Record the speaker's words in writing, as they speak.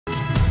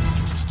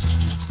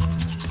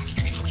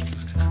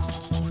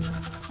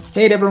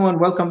Hey everyone,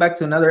 welcome back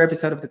to another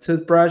episode of the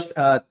Toothbrush.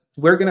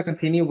 We're going to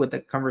continue with the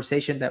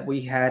conversation that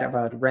we had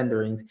about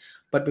renderings.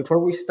 But before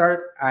we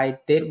start, I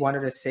did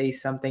wanted to say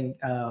something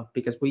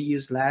because we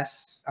used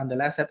on the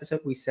last episode,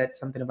 we said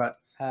something about,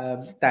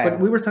 but we Style.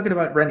 were talking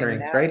about And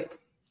renderings, now, right?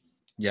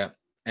 Yeah.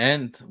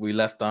 And we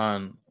left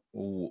on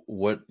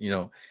what,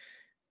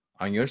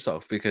 on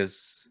yourself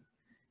because,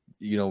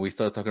 we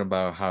started talking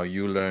about how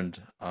you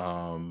learned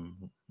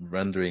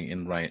rendering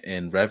in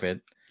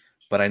Revit.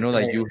 But I know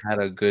that Right. you had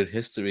a good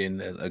history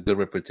and a good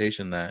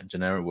reputation that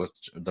Genaro was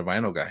the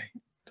Rhino guy.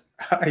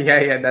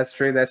 Yeah, that's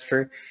true. That's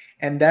true.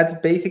 And that's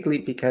basically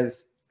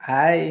because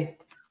I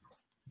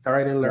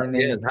started Yeah.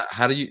 learning.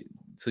 How do you,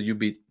 so you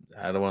beat,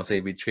 I don't want to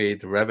say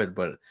betrayed Revit,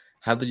 but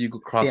how did you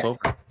cross Yeah.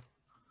 over?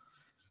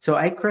 So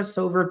I crossed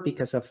over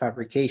because of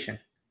fabrication.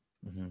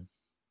 Hmm.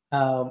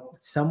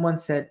 Someone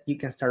said you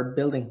can start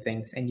building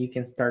things and you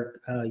can start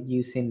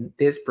using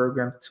this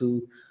program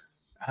to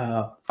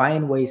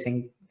find ways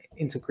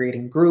into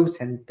creating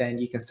groups, and then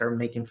you can start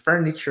making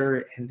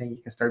furniture, and then you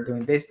can start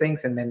doing these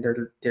things. And then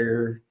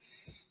there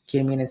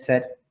came in and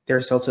said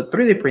there's also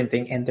 3D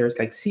printing and there's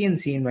like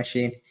CNC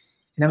machine.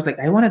 And I was like,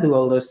 I want to do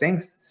all those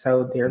things.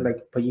 So they're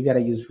like, but you got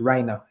to use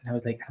Rhino. And I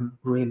was like, I'm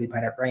really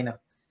bad at Rhino.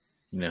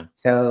 Yeah.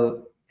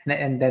 So,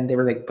 and then they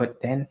were like,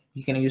 but then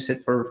you can use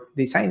it for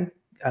design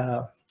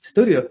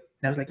studio.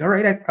 And I was like, all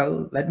right,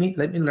 I'll let me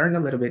learn a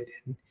little bit.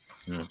 And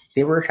Yeah.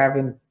 they were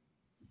having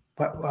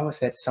what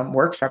was it? Some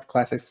workshop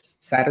classes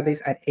Saturdays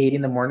at 8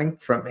 in the morning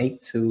from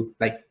 8 to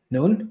like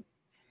noon.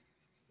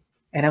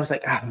 And I was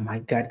like, oh my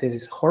God, this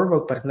is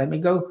horrible, but let me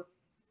go.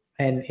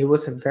 And it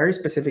was a very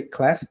specific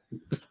class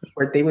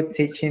where they would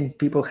teaching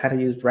people how to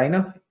use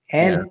Rhino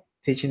Yeah. and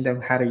teaching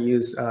them how to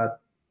use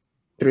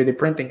 3D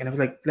printing. And I was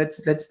like,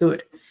 let's do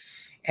it.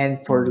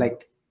 And for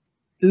like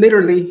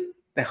literally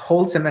the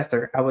whole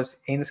semester, I was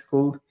in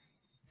school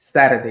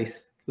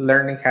Saturdays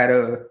learning how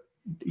to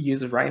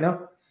use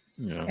Rhino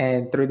Yeah.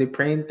 and 3D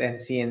print and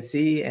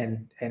CNC,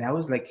 and I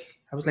was like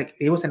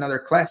it was another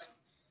class,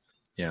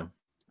 Yeah.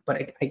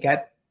 but I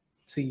got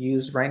to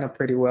use Rhino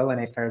pretty well, and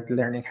I started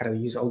learning how to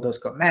use all those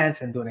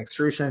commands and doing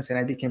extrusions, and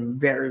I became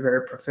very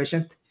very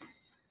proficient.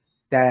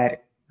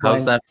 That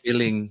How's that once,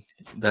 feeling?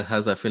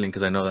 How's that feeling?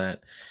 Because I know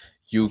that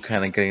you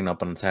kind of getting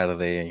up on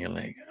Saturday and you're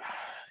like,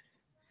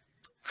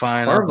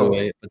 fine, I'll do horrible.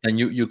 it. But then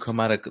you come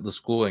out of the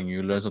school and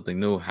you learn something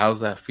new. How's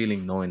that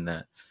feeling knowing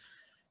that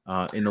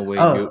in a way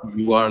you Oh,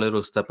 you are a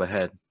little step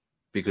ahead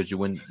because you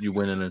went and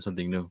learned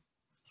something new.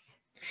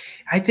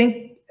 I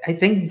think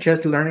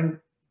just learning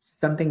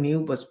something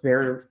new was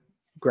very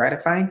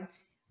gratifying.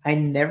 I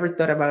never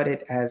thought about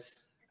it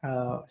as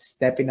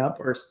stepping up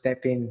or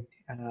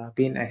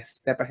being a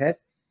step ahead.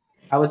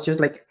 I was just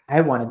like, I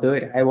want to do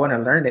it. I want to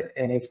learn it.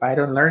 And if I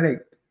don't learn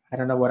it, I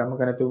don't know what I'm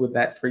going to do with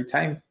that free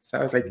time. So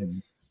I was like,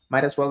 Mhm.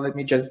 might as well let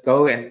me just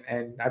go, and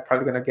I'm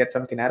probably going to get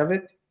something out of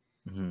it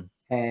Mhm.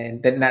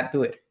 and then not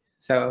do it.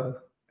 So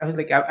I was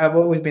like, I've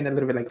always been a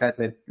little bit like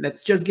that.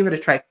 Let's just give it a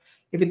try.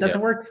 If it Yeah. doesn't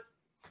work,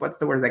 what's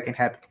the worst that can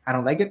happen? I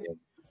don't like it.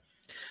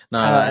 No,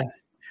 Uh,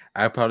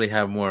 I probably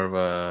have more of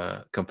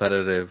a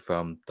competitive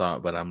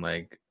thought, but I'm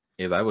like,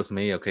 if that was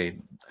me, okay,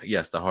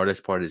 yes, the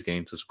hardest part is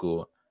getting to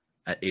school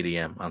at 8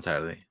 a.m. on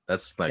Saturday.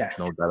 That's like yeah.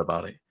 no doubt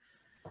about it.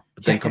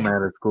 But then coming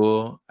out of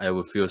school, I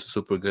would feel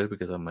super good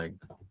because I'm like,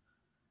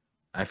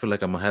 I feel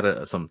like I'm ahead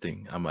of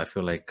something. I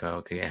feel like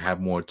okay, I have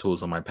more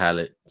tools on my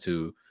palette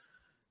to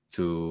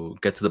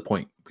get to the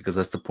point because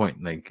that's the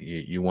point. Like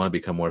you want to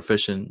become more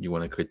efficient, you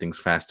want to create things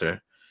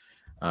faster,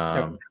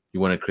 Yep. you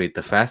want to create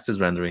the fastest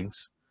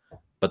renderings,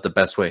 but the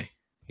best way,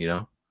 you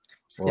know.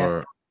 Yeah.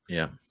 Or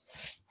yeah,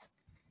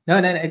 No,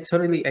 no, I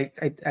totally,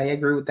 I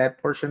agree with that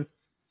portion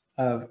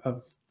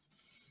of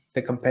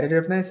the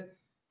competitiveness.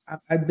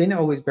 I've been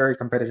always very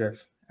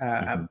competitive.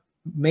 hmm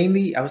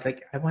Mainly, I was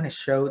like, I want to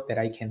show that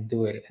I can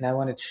do it, and I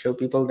want to show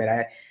people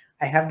that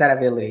I have that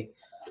ability.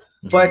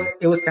 hmm But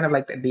it was kind of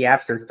like the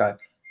afterthought.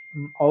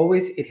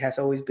 Always, it has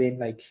always been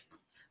like,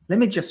 let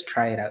me just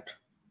try it out.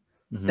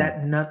 hmm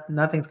That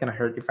nothing's gonna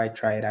hurt if I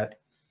try it out.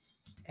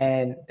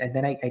 And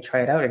then I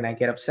try it out and I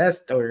get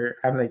obsessed, or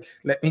I'm like,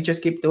 let me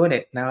just keep doing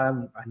it.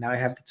 Now I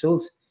have the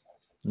tools.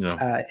 you know,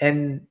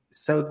 And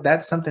so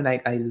that's something I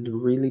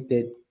really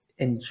did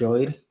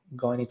enjoyed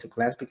going into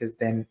class, because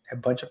then a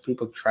bunch of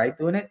people tried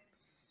doing it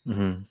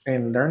hmm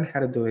and learned how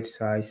to do it.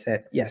 So I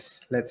said,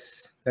 yes,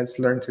 let's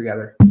learn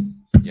together.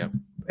 yeah,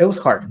 It was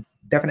hard.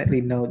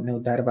 Definitely no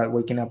doubt about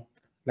waking up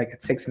like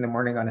at 6 in the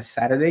morning on a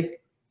Saturday.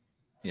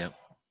 yeah,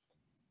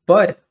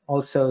 But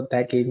also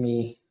that gave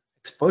me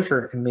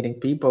exposure and meeting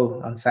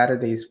people on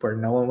Saturdays where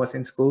no one was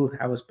in school.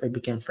 I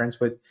became friends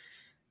with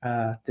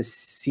the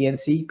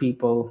CNC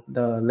people,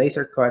 the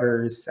laser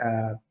cutters,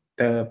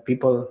 the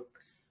people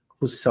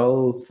who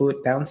sold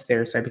food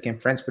downstairs. I became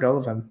friends with all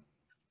of them.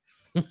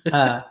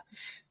 Uh,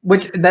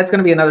 which that's going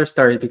to be another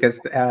story, because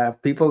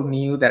people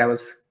knew that I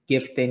was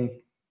gifting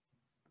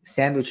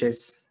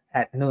sandwiches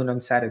at noon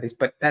on Saturdays.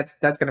 But that's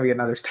going to be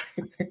another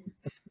story.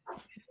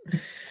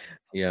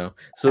 yeah.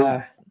 So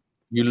uh,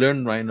 you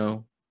learn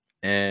Rhino,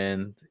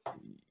 and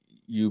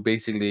you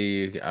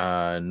basically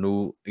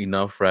knew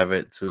enough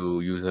Revit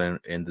to use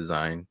it in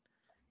design.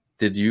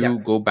 Did Yeah. you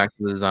go back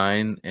to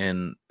design,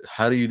 and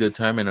how do you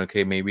determine,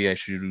 okay, maybe I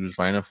should use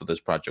Rhino for this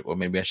project, or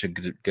maybe I should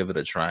give it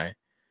a try,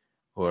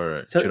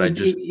 or So should I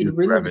just it use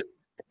really Revit?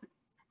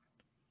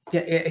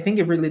 yeah, I think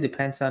it really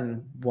depends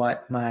on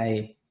what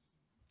my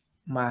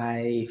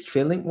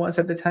feeling was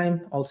at the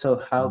time. Also,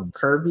 how Mhm,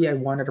 curvy I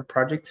wanted a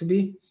project to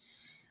be,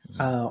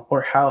 mhm,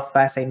 or how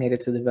fast I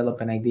needed to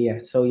develop an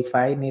idea. So if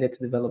I needed to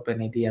develop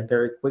an idea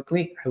very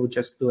quickly, I would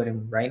just do it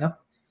in Rhino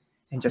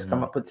and just come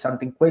mhm. up with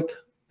something quick,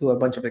 do a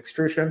bunch of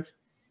extrusions,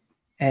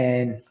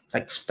 and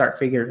like start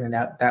figuring it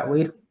out that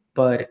way.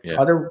 But Yeah.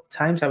 other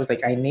times I was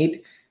like, I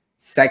need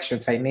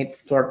sections, I need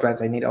floor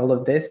plans, I need all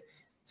of this.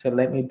 So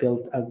let me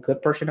build a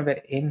good portion of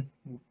it in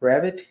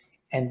Revit,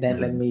 and then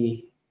let Mhm.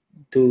 me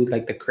do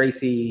like the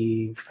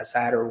crazy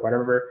facade or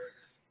whatever,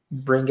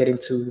 bring it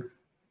into,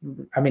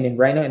 I mean, in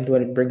Rhino and do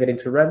it, bring it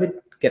into Revit,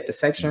 get the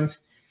sections,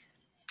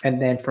 and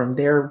then from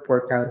there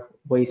work out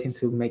ways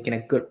into making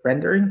a good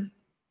rendering,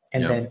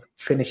 and Yeah. then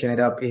finishing it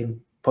up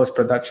in post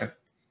production.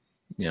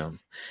 Yeah. And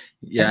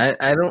Yeah.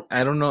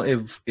 I don't know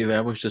if I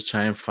was just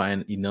trying to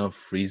find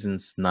enough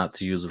reasons not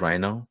to use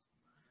Rhino.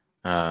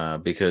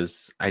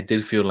 Because I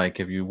did feel like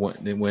if you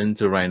went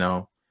to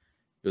Rhino,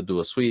 you'll do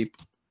a sweep,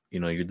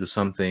 you do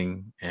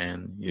something,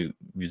 and you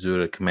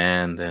do a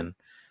command, and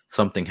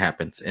something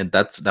happens, and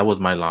that was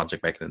my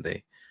logic back in the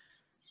day.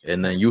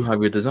 And then you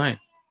have your design.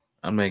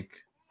 I'm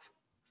like,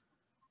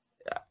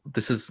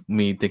 this is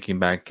me thinking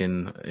back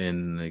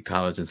in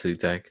college and city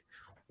tech.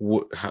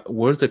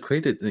 Where's the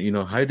creative?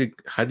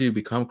 How do you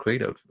become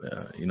creative?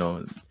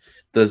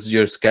 Does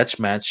your sketch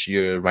match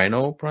your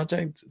Rhino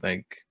project?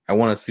 Like, I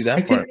want to see I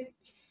that part. think,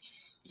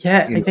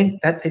 yeah, You know,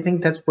 I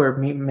think that's where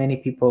many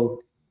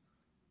people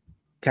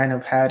kind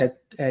of had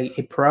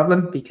a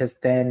problem, because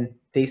then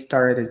they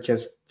started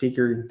just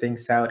figuring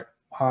things out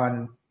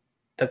on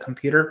the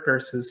computer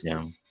versus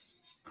yeah,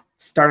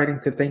 starting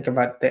to think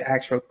about the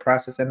actual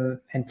process and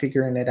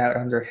figuring it out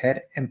on their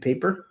head and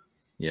paper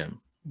yeah.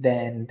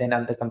 than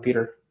on the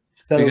computer.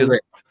 Because So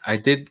I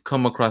did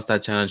come across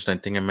that challenge, and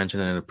I think I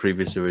mentioned it in a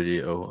previous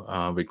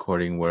video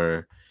recording,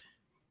 where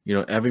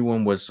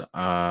everyone was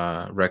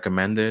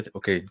recommended,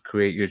 okay,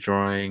 create your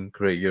drawing,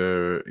 create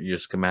your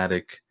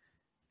schematic,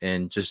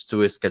 and just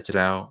do it, sketch it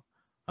out.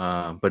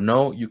 But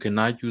no, you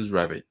cannot use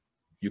Revit.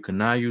 You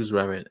cannot use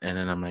Revit. And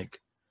then I'm like,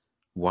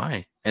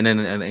 why? And then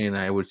and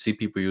I would see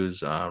people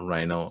use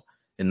Rhino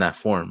in that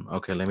form.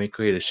 Okay, let me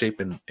create a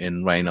shape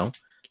in Rhino.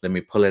 Let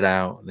me pull it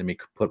out. Let me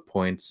put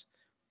points,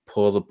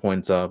 pull the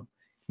points up,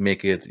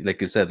 make it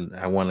like you said.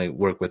 I want to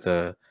work with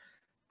a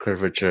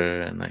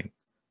curvature and like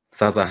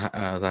Zaha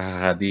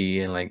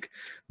Hadid and like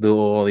do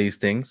all these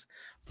things.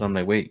 But I'm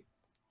like, wait,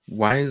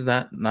 why is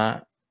that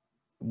not?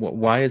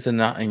 Why is it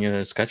not in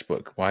your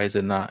sketchbook? Why is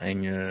it not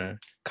in your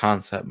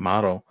concept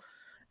model?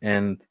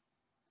 And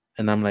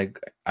I'm like,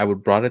 I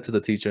would brought it to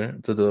the teacher,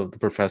 to the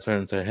professor,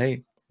 and say,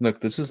 hey,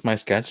 look, this is my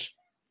sketch.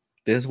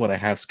 This is what I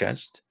have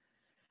sketched,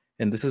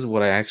 and this is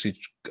what I actually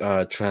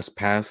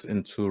trespass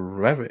into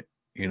Revit.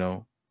 You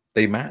know,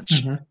 they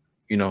match. mhm,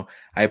 You know,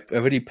 I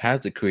already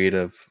passed the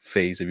creative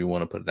phase, if you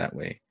want to put it that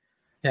way.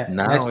 yeah,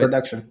 mass Now it,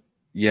 production.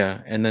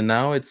 yeah, and then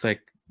now it's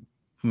like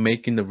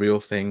making the real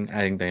thing,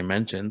 adding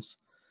dimensions.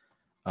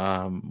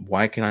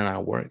 Why can I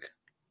not work?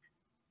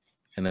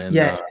 And then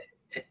Yeah,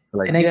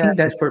 like, and I yeah, think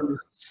that's where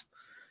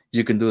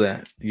you can do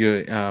that.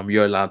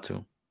 You're allowed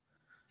to.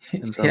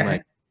 And so I'm yeah,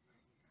 like,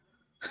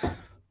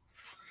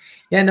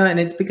 yeah, no, and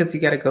it's because you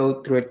got to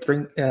go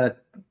through a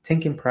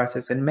thinking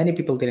process, and many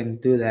people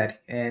didn't do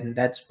that, and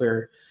that's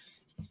where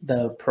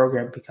the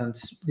program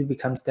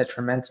becomes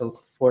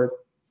detrimental for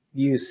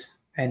use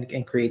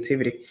and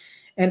creativity.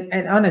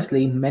 And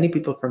honestly, many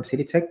people from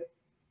City Tech,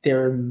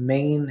 their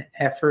main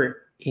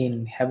effort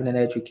in having an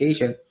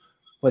education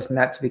was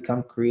not to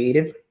become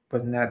creative,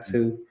 was not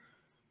to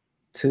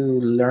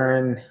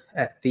learn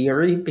a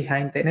theory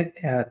behind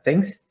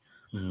things,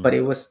 mhm, but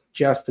it was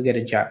just to get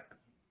a job.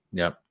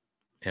 yep,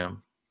 yeah,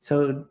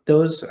 So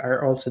those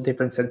are also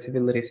different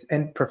sensibilities,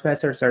 and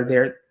professors are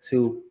there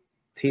to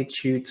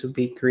teach you to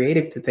be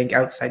creative, to think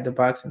outside the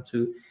box, and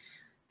to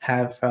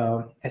have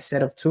a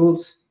set of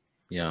tools,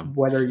 yeah.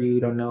 whether you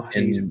don't know how to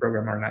use a And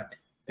program or not.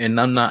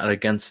 I'm not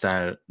against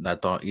that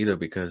thought either,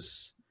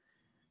 because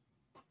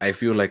I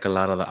feel like a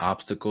lot of the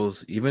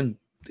obstacles, even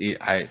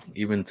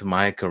to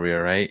my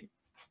career, right?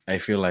 I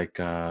feel like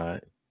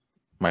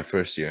my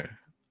first year,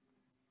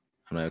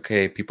 I'm like,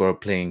 okay, people are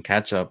playing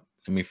catch up.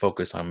 Let me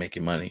focus on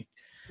making money.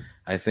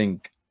 I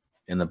think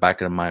in the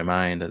back of my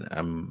mind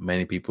that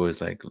many people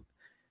is like,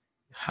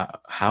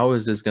 how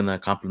is this gonna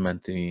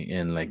complement me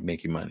in like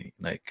making money?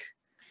 Like,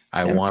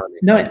 I Yeah. want to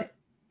make No, money.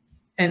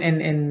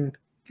 and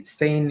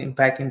staying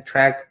back in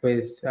track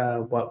with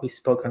what we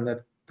spoke on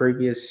the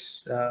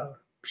previous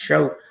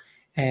show,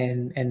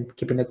 and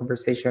keeping the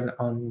conversation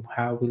on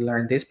how we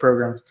learn these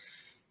programs.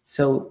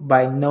 So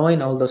by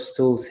knowing all those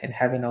tools and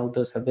having all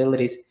those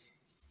abilities,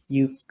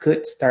 you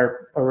could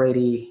start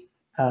already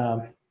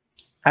um,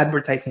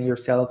 advertising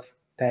yourself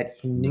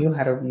that you knew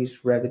how to use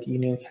Revit, you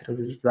knew how to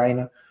use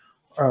Rhino,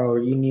 or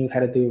you knew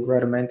how to do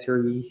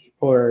rudimentary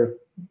or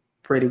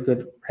pretty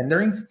good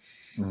renderings,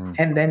 Mm.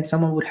 and then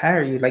someone would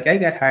hire you. Like I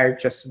got hired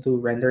just to do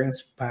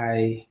renderings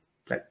by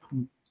like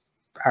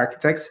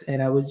architects,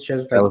 and I was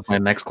just That like, was my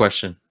next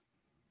question.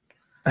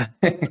 all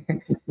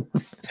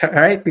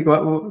right, like,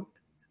 what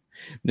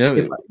No,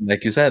 if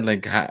like you said,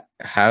 like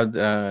how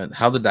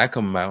did that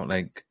come about?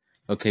 Like,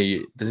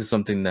 okay, this is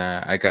something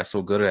that I got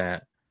so good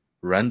at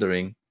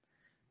rendering.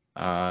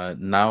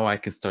 Now I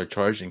can start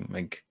charging.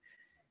 Like,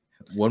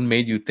 what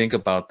made you think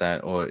about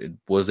that, or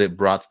was it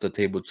brought to the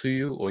table to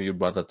you, or you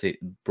brought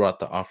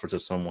the offer to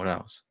someone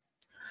else?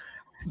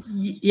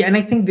 yeah, and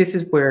I think this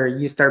is where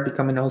you start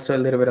becoming also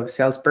a little bit of a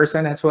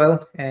salesperson as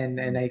well,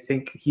 and I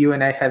think you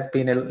and I have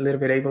been a little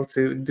bit able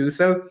to do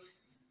so.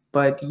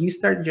 But you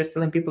start just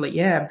telling people like,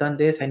 yeah, I've done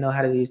this, I know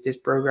how to use this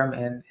program,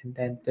 and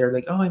then they're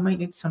like, oh, I might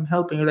need some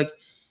help, and you're like,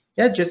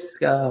 yeah, just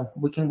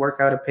we can work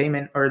out a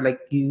payment, or like,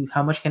 you,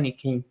 how much I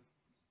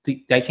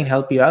can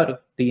help you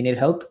out, do you need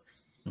help?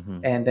 Mm-hmm.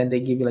 And then they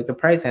give you like a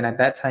price, and at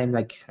that time,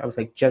 like, I was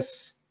like,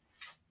 just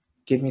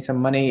give me some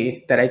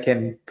money that I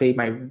can pay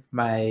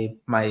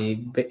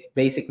my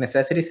basic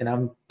necessities, and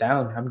I'm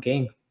down, I'm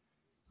game.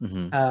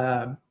 Mm-hmm.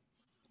 um,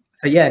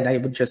 so yeah, and I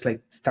would just like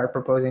start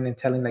proposing and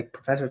telling like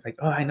professors like,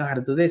 oh, I know how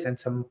to do this, and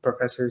some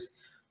professors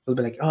will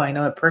be like, oh, I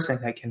know a person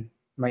that can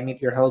might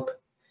need your help.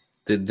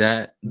 Did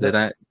But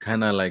that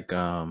kind of like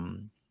I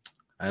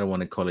don't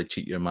want to call it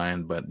cheat your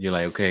mind, but you're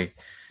like, okay,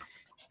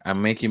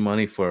 I'm making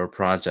money for a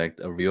project,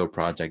 a real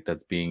project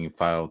that's being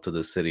filed to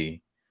the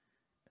city,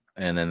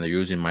 and then they're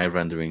using my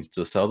renderings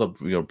to sell the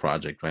real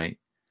project, right?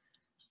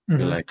 You're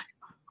mhm. like,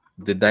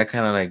 did that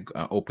kind of like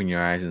open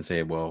your eyes and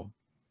say, well,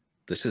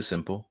 this is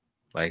simple?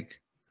 Like,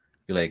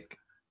 you're like,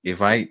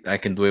 if I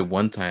can do it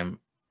one time,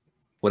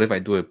 what if I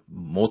do it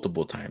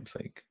multiple times?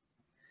 Like,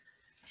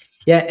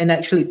 Yeah, and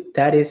actually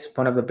that is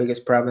one of the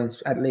biggest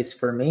problems, at least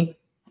for me,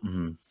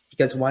 mm-hmm,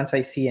 because once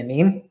I see a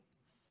name,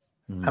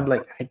 mm-hmm, I'm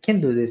like, I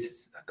can do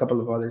this a couple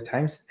of other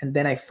times, and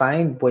then I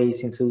find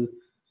ways into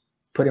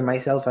putting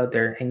myself out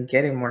there and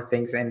getting more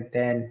things, and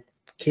then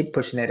keep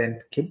pushing it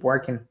and keep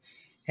working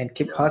and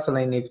keep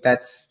hustling, if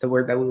that's the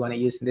word that we want to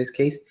use in this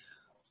case,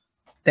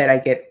 that I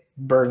get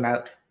burned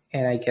out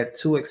and I get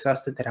too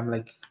exhausted that I'm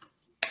like,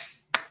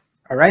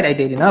 all right, I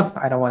did enough.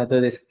 I don't want to do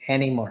this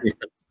anymore.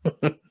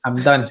 I'm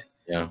done.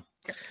 yeah,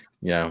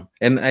 yeah.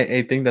 And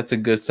I think that's a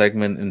good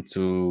segment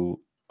into,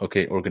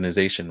 okay,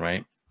 organization,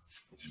 right?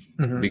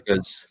 Hmm.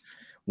 Because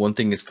one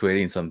thing is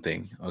creating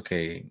something.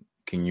 Okay,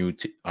 can you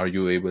are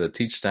you able to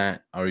teach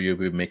that? Are you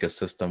able to make a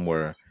system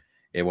where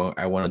I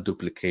want to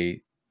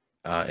duplicate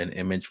an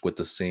image with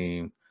the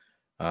same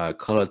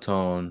color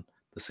tone,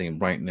 the same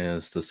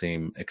brightness, the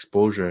same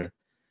exposure?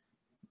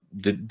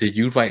 Did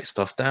you write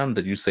stuff down?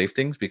 Did you save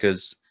things?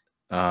 Because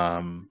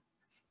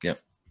yeah,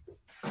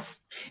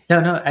 No,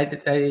 no, I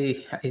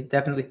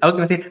definitely, I was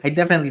going to say, I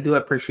definitely do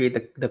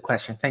appreciate the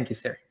question. Thank you,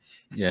 sir.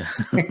 yeah.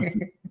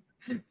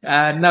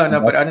 No, no,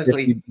 but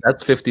honestly,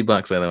 That's $50,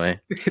 by the way.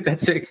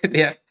 that's it.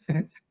 Yeah.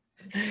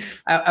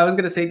 I was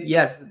going to say,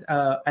 yes,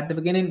 at the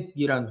beginning,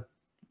 you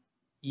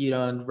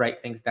don't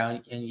write things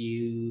down, and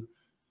you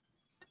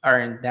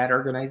aren't that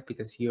organized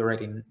because you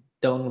already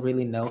don't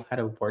really know how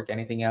to work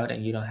anything out,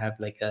 and you don't have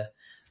like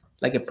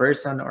a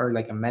person or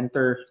like a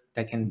mentor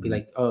that can be Mhm.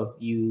 like, oh,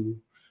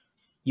 you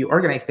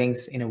organize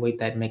things in a way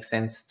that makes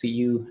sense to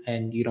you,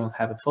 and you don't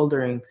have a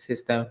foldering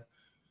system.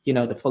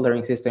 The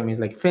foldering system is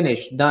like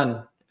finish,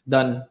 done,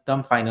 done,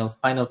 done, final,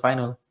 final,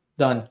 final,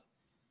 done.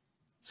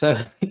 So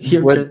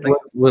you're What just like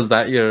was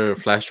that your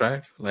flash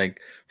drive? Like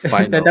that,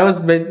 final, that was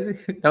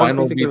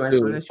final basically my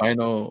V2, flash.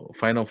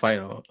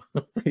 final.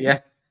 Yeah.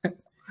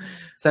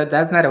 So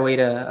that's not a way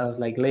to of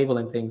like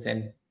labeling things,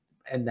 and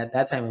at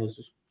that time it was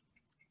just,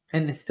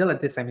 and it's still at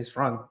this time it's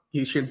wrong.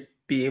 You should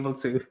be able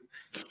to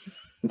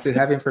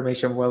have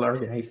information well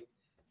organized.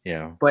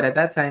 Yeah. But at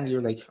that time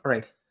you're like, all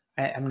right,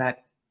 I'm not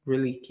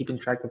really keeping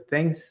track of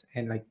things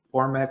and like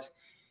formats,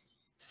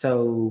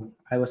 so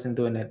I wasn't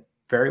doing it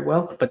very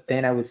well. But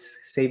then I was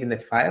saving the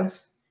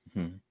files,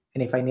 Mhm,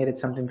 and if I needed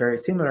something very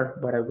similar,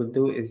 what I would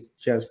do is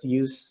just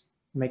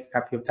make a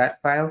copy of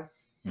that file,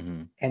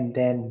 mhm, and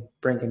then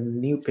bring a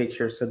new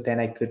picture, so then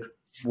I could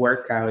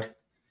work out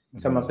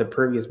some mhm, of the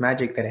previous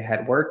magic that I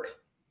had worked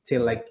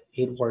till like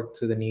it worked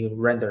to the new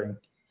rendering,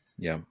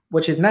 yeah.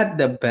 which is not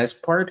the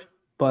best part.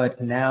 But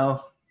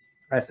now,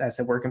 as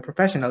a working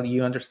professional,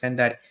 you understand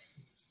that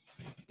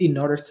in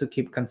order to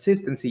keep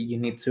consistency, you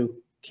need to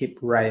keep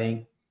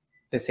writing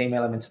the same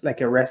elements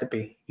like a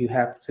recipe. You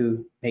have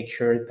to make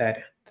sure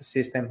that the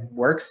system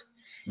works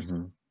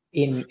Mhm.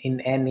 in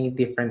any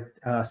different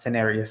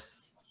scenarios.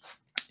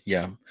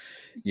 Yeah.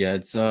 Yeah.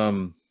 It's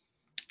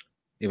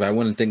if I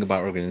want to think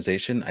about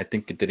organization, I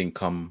think it didn't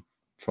come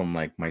from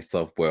like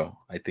myself. Well,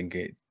 I think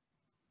it,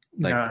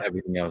 like No,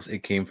 everything else, it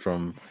came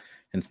from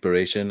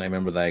inspiration. I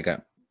remember that I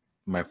got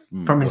from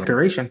one of,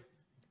 inspiration.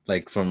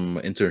 like from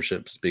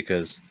internships,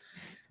 because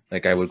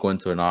like I would go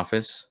into an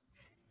office.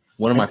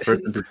 One of my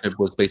first internship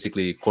was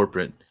basically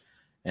corporate,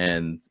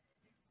 and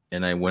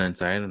and I went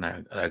inside and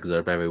I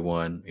observed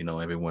everyone,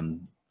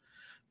 everyone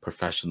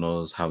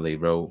professionals, how they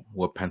wrote,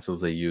 what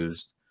pencils they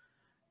used.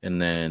 And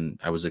then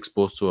I was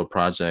exposed to a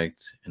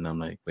project, and I'm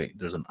like, wait,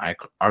 there's an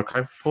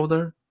archive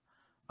folder.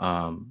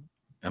 Um,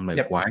 I'm like,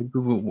 Yep. why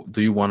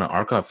do you want an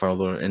archive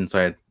folder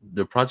inside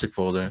the project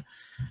folder?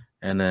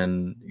 And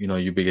then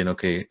you begin,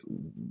 okay,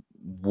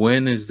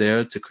 when is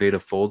there to create a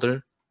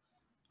folder?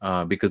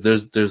 Because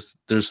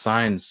there's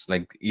signs,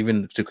 like,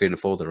 even to create a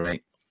folder,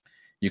 right?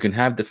 You can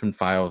have different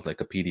files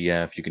like a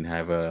PDF, you can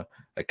have a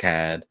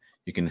CAD,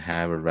 you can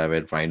have a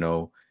Revit,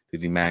 Rhino,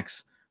 3D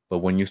Max. But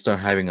when you start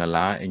having a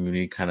lot and you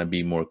need kind of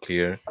be more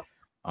clear,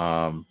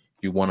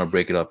 you want to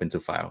break it up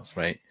into files,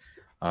 right?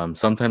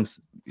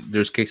 Sometimes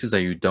there's cases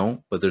that you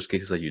don't, but there's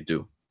cases that you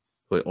do.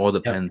 So it all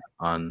Yep. depends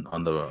on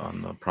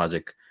the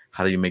project.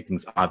 How do you make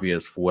things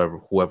obvious for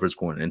whoever's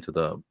going into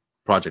the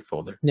project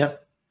folder?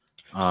 Yep.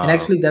 And Um,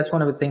 actually, that's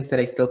one of the things that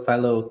I still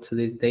follow to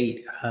this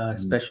date, mhm,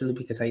 especially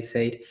because I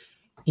said,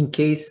 in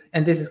case,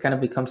 and this is kind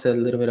of becomes a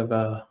little bit of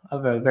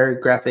a very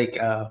graphic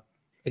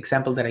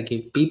example that I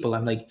give people.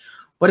 I'm like,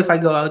 what if I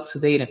go out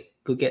today and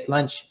go get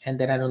lunch, and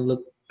then I don't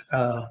look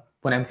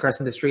when I'm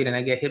crossing the street and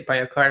I get hit by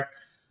a car?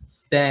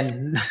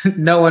 Then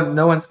no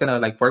one's gonna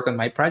like work on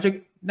my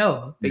project.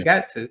 No, they yeah,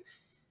 got to. yeah,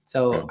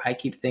 So I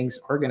keep things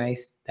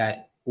organized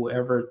that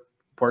whoever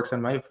works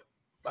on my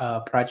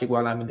project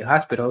while I'm in the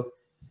hospital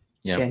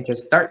yeah. can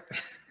just start.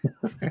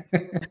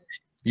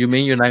 You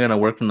mean you're not gonna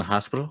work from the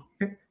hospital?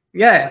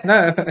 Yeah,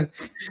 no.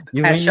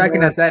 You As mean you're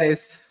shocking not? as that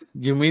is,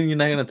 You mean you're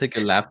not gonna take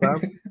your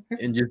laptop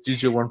and just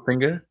use your one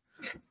finger?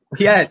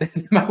 yeah,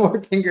 my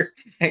one finger.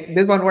 Hey,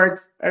 this one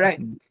works. All right,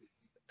 and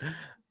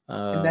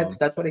Um, that's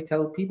what I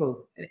tell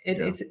people.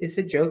 yeah, It's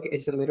a joke.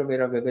 It's a little bit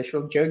of a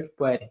visual joke,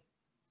 but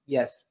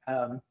yes,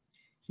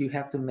 you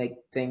have to make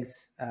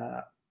things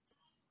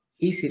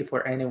easy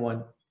for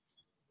anyone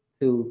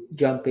to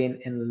jump in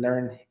and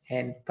learn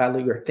and follow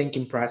your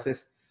thinking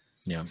process.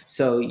 yeah,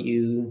 So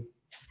you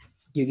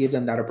give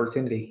them that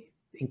opportunity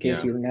in case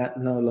yeah, you're not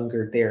no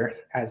longer there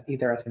as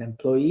either as an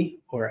employee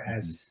or mhm,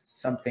 as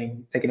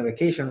something taking a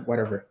vacation,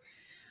 whatever.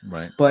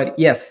 right, But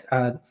yes,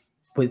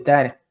 with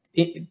that,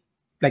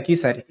 like you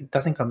said, it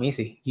doesn't come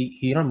easy.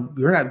 You're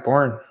not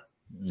born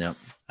yeah,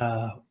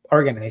 uh,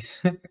 organized.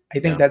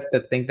 I think yeah, that's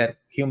the thing that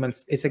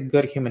humans. It's a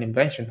good human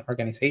invention,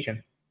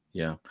 organization.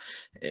 yeah.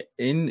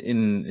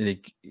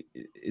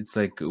 It's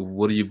like,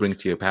 what do you bring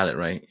to your palette,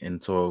 right?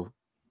 And so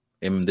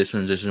in this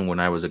transition, when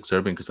I was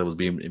observing, because I was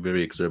being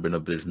very observant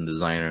of different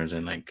designers,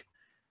 and like,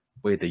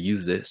 wait, they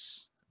use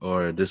this,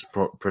 or this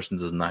person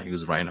does not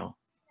use Rhino.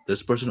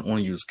 This person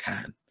only use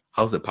CAD.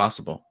 How is it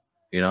possible?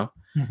 You know,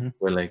 Hmm.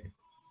 we're like,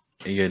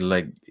 yeah,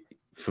 like,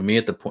 for me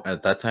at the point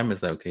at that time,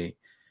 it's like, okay,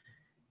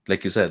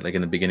 like you said, like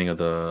in the beginning of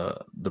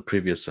the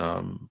previous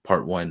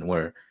part one,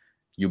 where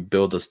you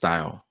build a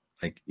style,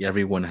 like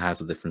everyone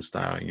has a different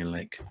style, and you're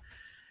like,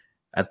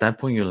 at that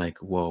point you're like,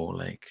 whoa,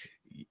 like,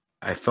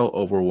 I felt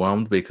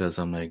overwhelmed because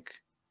I'm like,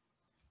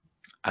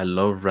 I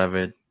love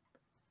Revit,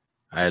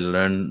 I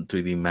learned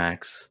 3D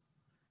Max,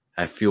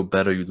 I feel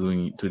better you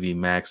doing 3D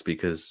Max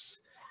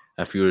because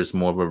I feel it's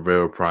more of a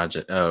rare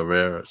project,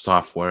 rare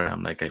software.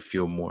 I'm like, I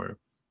feel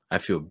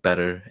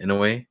better in a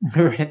way.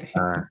 Right.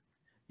 uh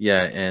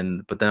Yeah,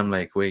 and but then I'm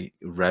like, wait,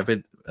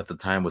 Revit at the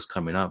time was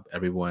coming up.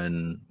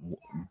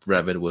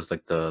 Revit was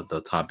like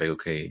the topic.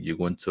 Okay, you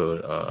go into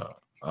a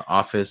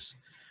office.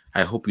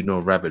 I hope you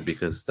know Revit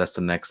because that's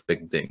the next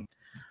big thing.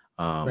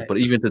 Right. But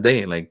even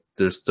today, like,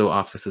 there's still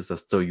offices that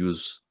still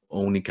use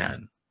only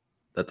CAD.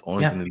 That's the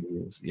only Yeah. thing they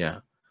use. Yeah.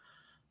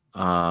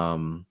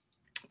 Um,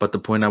 but the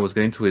point I was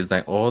getting to is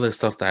that all the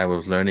stuff that I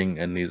was learning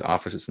in these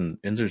offices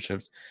and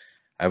internships,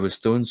 I was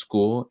still in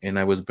school and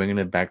I was bringing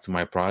it back to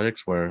my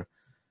projects where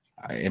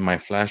in my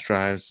flash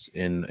drives,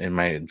 in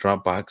my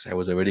Dropbox, I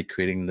was already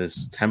creating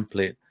this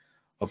template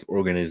of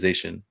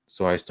organization.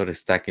 So I started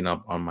stacking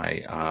up on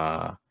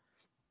my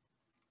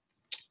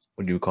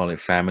what do you call it,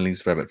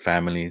 families, Revit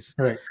families.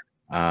 Right.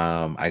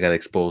 I got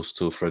exposed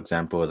to, for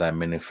example, that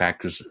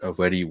manufacturers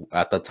already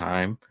at the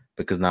time,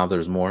 because now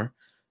there's more.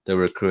 They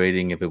were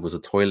creating, if it was a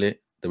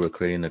toilet, they were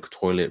creating a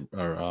toilet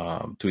or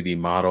 2D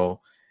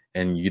model,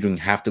 and you didn't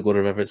have to go to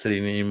Revit City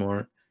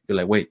anymore. You're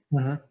like, wait,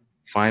 Hmm.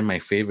 find my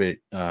favorite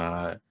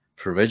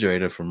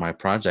refrigerator for my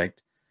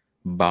project,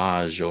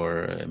 Baj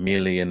or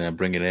Mealy, and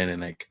bring it in.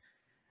 And like,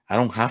 I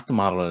don't have to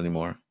model it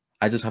anymore.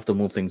 I just have to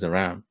move things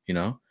around, you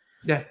know?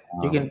 Yeah.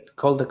 You Um, can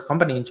call the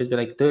company and just be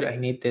like, dude, I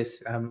need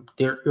this.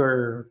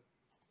 Your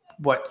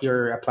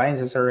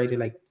appliances are already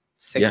like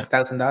yeah,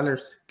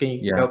 $6,000. Can you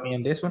yeah. help me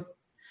on this one?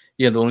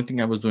 Yeah, the only thing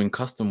I was doing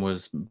custom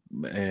was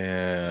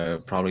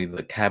probably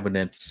the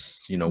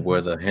cabinets, Hmm.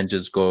 where the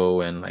hinges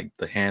go and like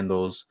the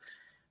handles.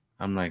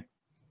 I'm like,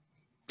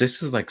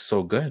 this is like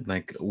so good.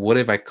 Like, what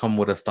if I come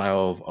with a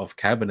style of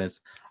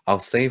cabinets? I'll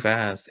save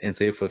ass and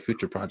save for a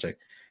future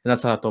project. And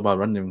that's how I thought about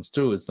renderings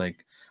too. It's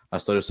like I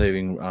started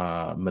saving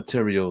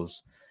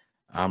materials.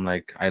 I'm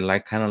like, I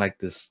like kind of like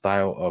this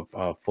style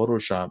of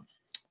Photoshop.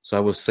 So I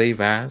would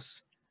save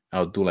ass.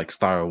 I'll do like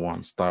style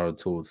one, style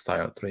two,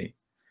 style three.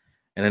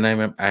 And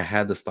then I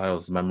had the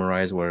styles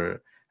memorized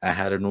where I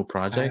had a new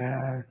project,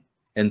 Uh,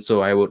 and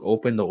so I would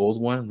open the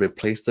old one,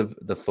 replace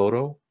the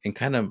photo, and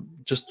kind of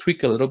just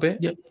tweak a little bit.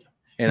 yeah,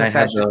 And I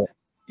had massage it. the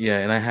yeah,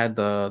 and I had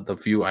the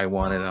view I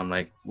wanted. And I'm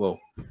like, whoa,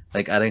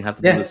 like I didn't have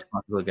to do Yeah, this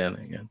process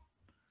again.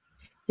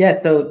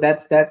 yeah. So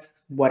that's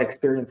what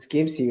experience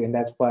gives you, and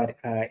that's what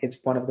it's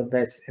one of the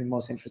best and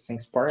most interesting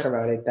part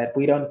about it, that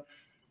we don't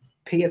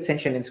pay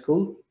attention in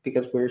school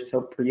because we're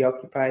so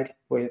preoccupied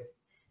with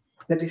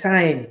the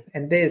design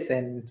and this,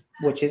 and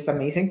which is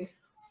amazing.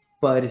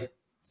 But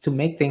to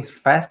make things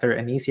faster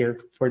and easier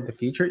for the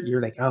future,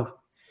 you're like, oh,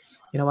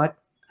 you know what?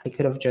 I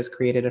could have just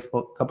created a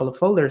couple of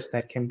folders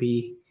that can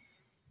be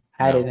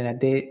Yeah. added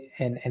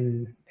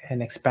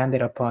and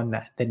expanded upon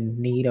the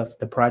need of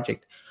the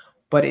project.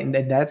 But in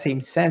that same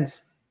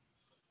sense,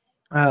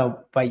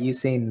 by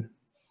using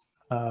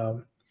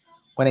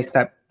when I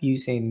stopped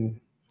using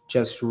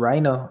just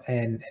Rhino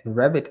and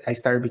Revit, I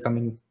started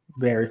becoming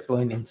very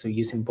fluent into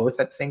using both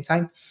at the same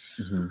time.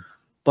 Hmm.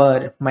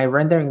 But my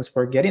renderings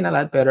were getting a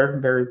lot better,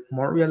 very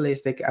more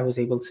realistic. I was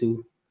able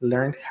to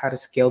learn how to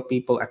scale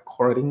people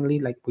accordingly,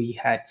 like we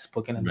had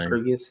spoken in the Right.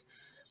 previous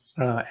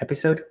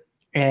episode,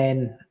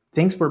 and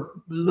things were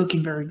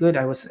looking very good.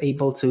 I was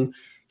able to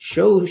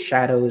show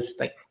shadows,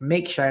 like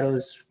make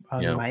shadows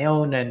on Yeah. my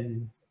own,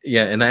 and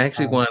Yeah, and I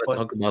actually wanted to but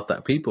talk about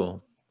that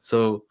people.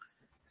 So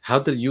how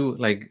did you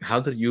like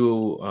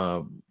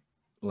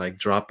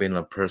drop in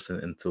a person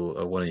into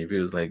one of your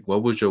views? Like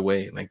what was your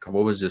way? Like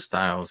what was your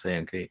style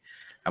saying, okay,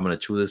 I'm gonna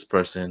choose this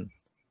person,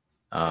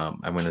 I'm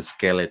gonna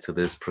scale it to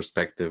this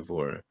perspective,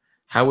 or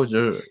how was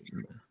your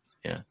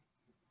yeah.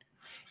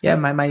 yeah,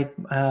 my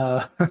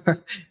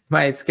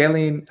my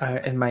scaling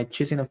and my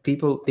choosing of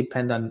people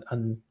depend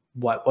on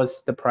what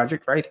was the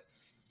project, right?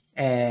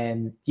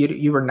 And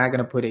you were not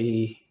gonna put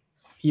a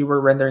you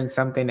were rendering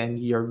something and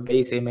your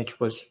base image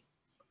was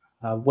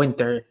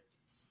winter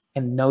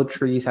and no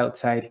trees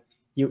outside.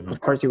 You Mhm. of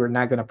course you were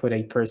not gonna put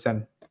a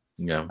person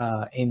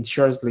Yeah. in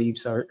short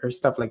sleeves or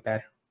stuff like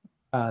that.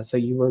 So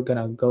you were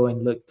gonna go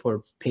and look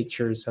for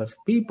pictures of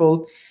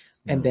people,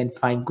 and Mhm. then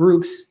find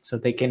groups so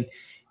they can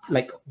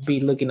like be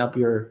looking up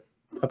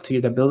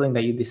to the building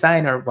that you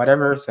design or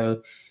whatever.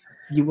 So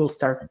you will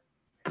start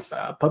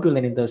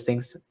populating those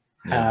things.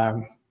 Yeah.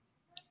 Um,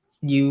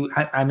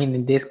 I mean,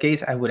 in this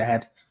case, I would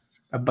add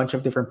a bunch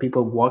of different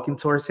people walking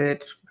towards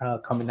it,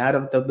 coming out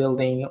of the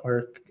building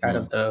or out Mm.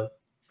 of the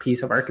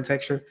piece of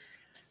architecture.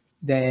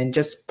 Then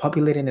just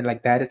populating it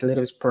like that a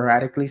little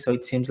sporadically, so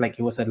it seems like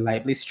it was a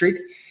lively street.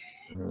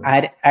 Mhm.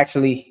 I'd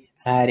actually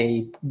add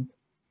a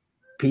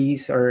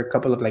piece or a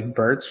couple of like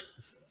birds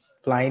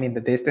flying in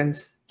the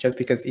distance, just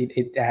because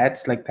it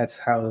adds, like, that's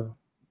how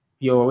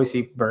you always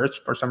see birds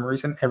for some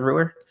reason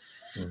everywhere.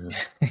 Mhm.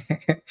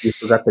 You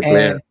forgot the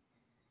glare. And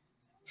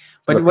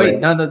but But glare. wait,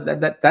 no, no,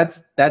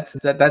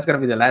 that's gonna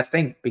be the last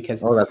thing,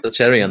 because Oh, that's the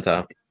cherry on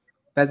top.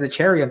 that's the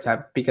cherry on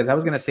top. Because I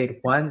was gonna say,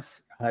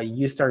 once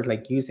you start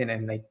like using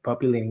and like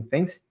populating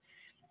things,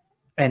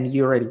 and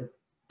you already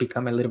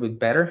become a little bit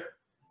better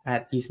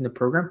at using the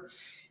program,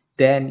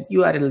 then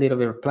you add a little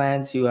bit of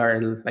plants. You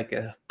are like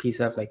a piece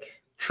of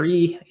like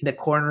tree in the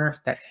corner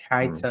that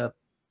hides Mm. a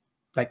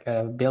like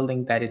a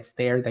building that it's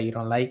there that you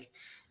don't like.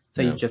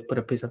 So you Yeah. just put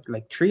a piece of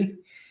like tree,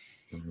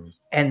 Hmm.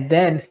 and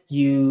then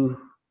you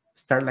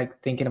start like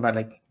thinking about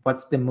like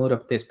what's the mood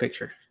of this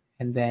picture,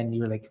 and then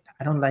you're like,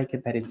 I don't like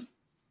it that it's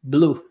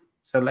blue,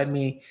 so let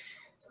me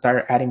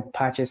start adding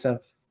patches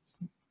of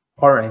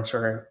orange,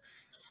 or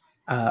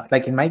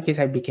like in my case,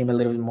 I became a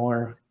little bit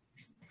more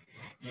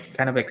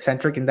kind of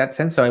eccentric in that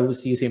sense. So I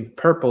was using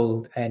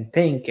purple and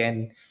pink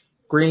and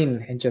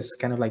green, and just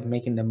kind of like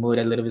making the mood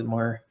a little bit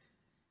more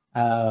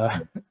uh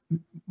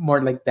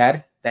more like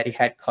that it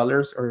had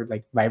colors or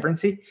like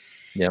vibrancy.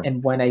 Yeah.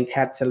 And when I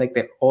had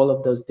selected all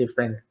of those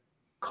different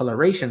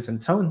colorations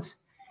and tones,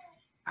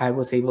 I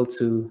was able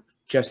to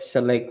just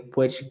select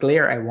which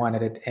glare I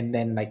wanted it, and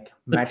then like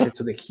match it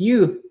to the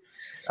hue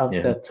of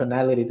Yeah. the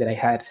tonality that I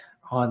had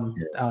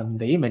Yeah. on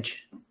the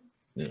image.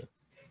 Yeah.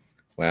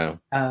 Wow.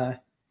 uh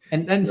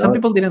and some No.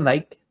 people didn't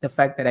like the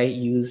fact that I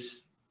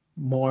use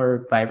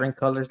more vibrant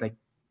colors like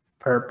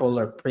purple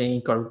or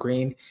pink or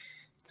green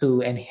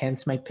to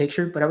enhance my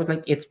picture, but I was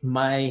like, it's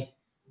my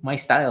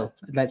style,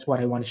 that's what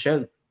I want to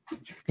show.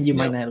 And you Yeah.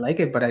 might not like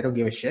it, but I don't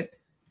give a shit.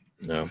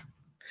 No.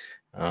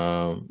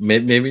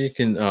 Maybe you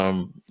can.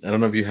 I don't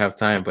know if you have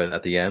time, but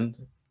at the end,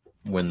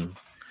 when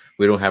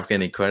we don't have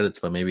any credits,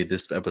 but maybe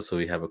this episode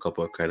we have a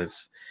couple of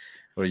credits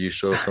where you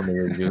show some of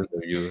your views,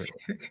 or you,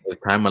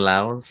 if time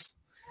allows.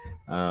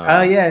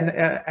 Oh Um. yeah, and,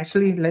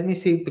 actually, let me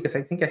see, because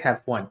I think I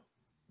have one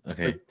or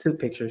Okay. two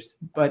pictures.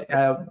 But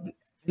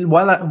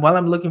while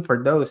I'm looking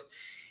for those,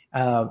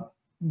 uh,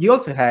 you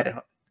also had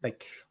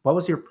like, what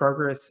was your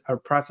progress or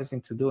process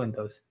into doing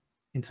those,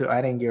 into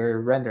adding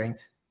your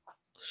renderings?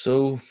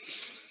 So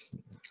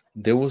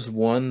there was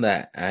one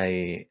that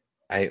I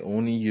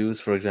only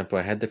use. For example,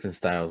 I had different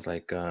styles.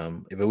 Like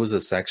if it was a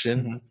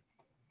section,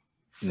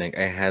 Hmm. like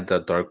I had the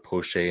dark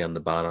poche on the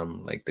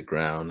bottom, like the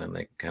ground, and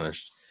like kind of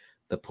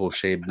the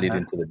poche bleed Uh-huh.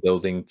 into the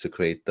building to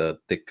create the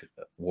thick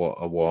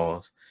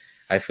walls.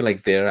 I feel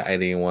like there I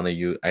didn't want to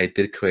use. I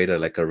did create a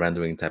like a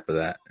rendering type of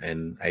that,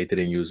 and I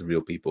didn't use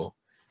real people.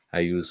 I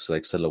used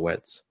like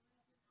silhouettes.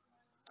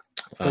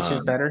 Which is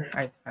Um, better.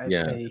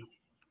 yeah, I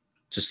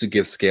just to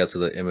give scale to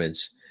the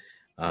image.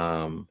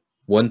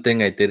 One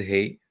thing I did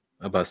hate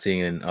about seeing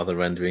in other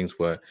renderings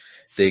were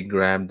they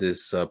grabbed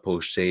this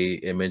poche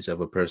image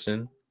of a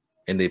person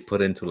and they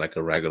put into like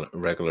a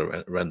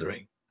regular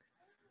rendering.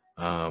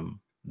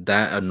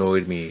 That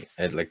annoyed me.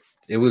 And like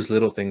it was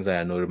little things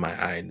that annoyed my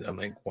eye. I'm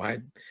like, why?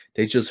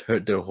 They just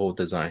hurt their whole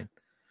design.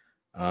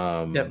 Yep.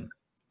 Um,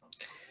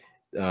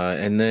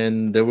 and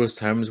then there was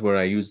times where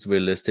I used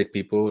realistic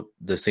people,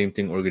 the same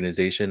thing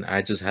organization.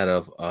 I just had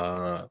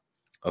a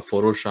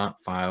Photoshop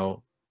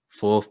file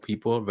full of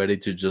people ready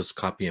to just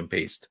copy and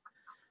paste.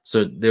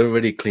 So they're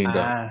already cleaned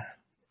up. Ah,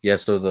 Yeah,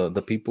 so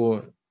the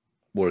people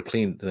were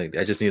clean. Like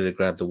I just needed to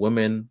grab the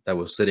woman that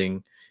was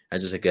sitting. I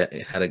just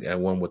had a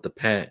one with the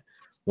pet,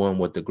 one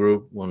with the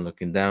group, one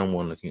looking down,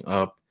 one looking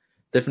up.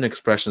 Different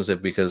expressions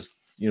of because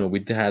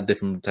we had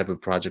different type of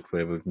project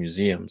where with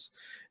museums,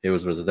 it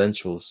was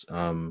residentials.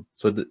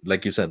 So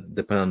like you said,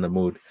 depend on the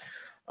mood.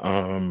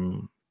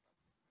 Um,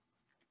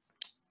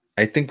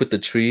 I think with the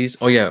trees.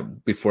 Oh yeah,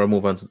 before I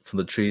move on from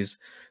the trees,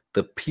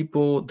 the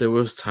people there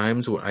was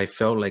times where I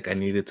felt like I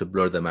needed to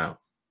blur them out.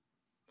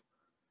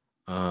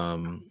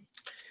 Um,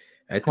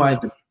 I think why?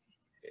 that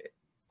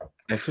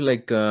I feel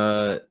like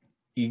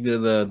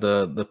either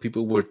the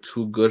people were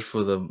too good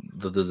for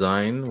the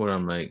design, where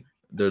I'm like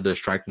they're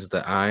distracting to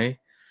the eye,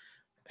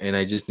 and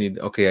I just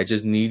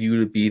need you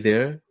to be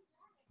there,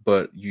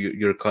 but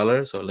your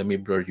color, so let me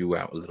blur you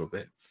out a little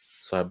bit.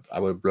 So I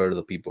would blur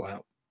the people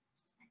out.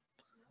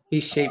 Be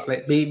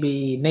shapeless,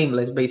 be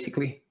nameless,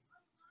 basically.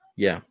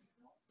 Yeah,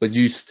 but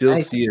you still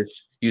Nice.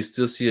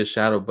 see a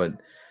shadow, but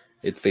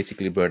it's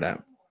basically blurred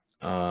out.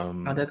 Oh,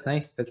 Um, that's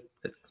nice. That's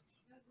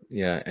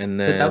yeah, and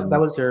so that then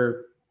was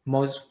your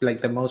most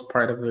like the most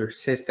part of your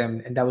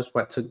system, and that was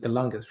what took the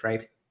longest,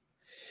 right?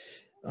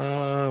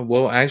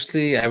 well,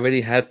 actually, I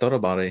already had thought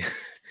about it.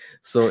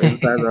 So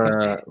inside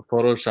the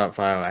Photoshop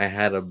file, I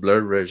had a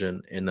blurred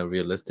version and a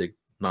realistic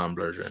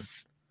non-blurred version.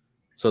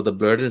 So the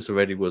blurredness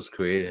already was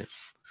created.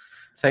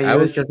 So it I was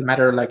was just a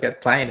matter of like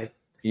applying it.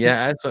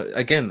 Yeah. So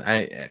again,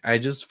 I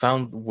just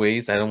found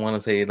ways. I don't want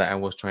to say that I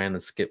was trying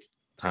to skip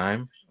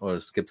time or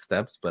skip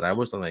steps, but I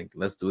was like,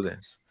 let's do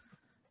this.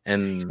 You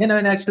And know,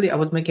 and actually, I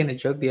was making a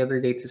joke the other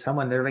day to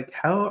someone. They're like,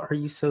 "How are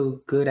you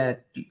so good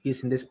at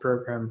using this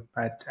program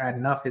at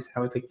an office?" I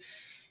was like,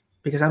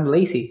 "Because I'm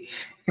lazy."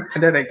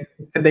 And they're like,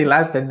 and they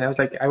laughed, and I was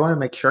like, "I want to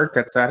make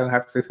shortcuts so I don't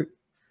have to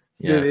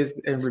do yeah, this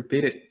and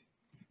repeat it."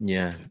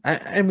 yeah.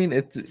 I mean,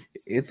 it's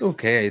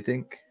okay. I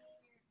think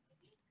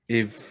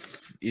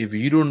if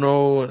you don't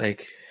know,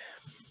 like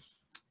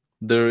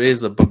there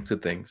is a book to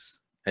things.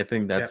 I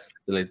think Yeah, that's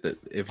like that.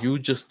 If you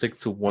just stick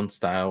to one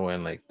style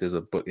and like there's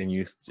a book and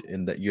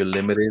that you're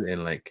limited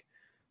and like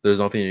there's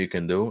nothing you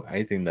can do,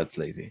 I think that's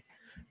lazy.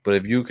 But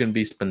if you can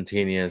be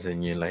spontaneous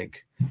and you're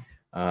like,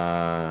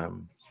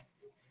 um,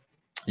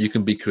 you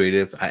can be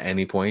creative at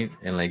any point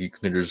and like you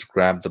can just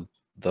grab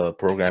the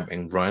program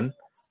and run.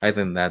 I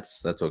think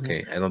that's mhm.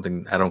 okay.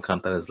 I don't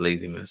count that as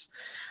laziness.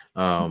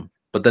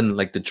 But then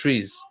like the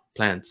trees,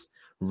 plants,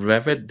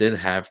 Revit did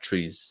have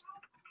trees.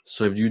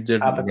 So if you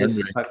did Ah, but this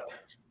rendering, sucked.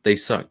 they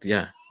sucked.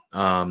 Yeah.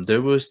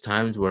 There was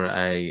times where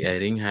I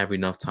didn't have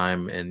enough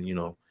time, and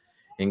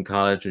in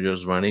college or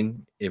just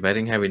running. If I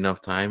didn't have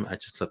enough time, I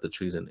just left the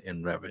trees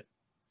in Revit,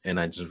 and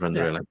I just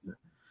render Yeah, it like that.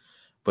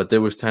 But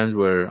there was times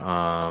where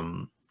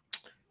I'm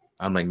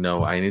like,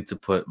 no, I need to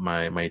put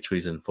my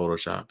trees in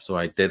Photoshop. So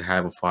I did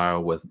have a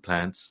file with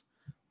plants,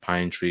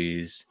 pine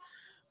trees,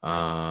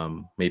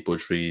 maple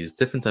trees,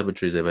 different type of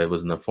trees. If it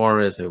was in the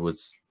forest,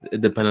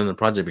 it depended on the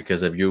project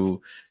because if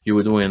you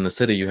were doing it in the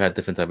city, you had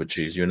different type of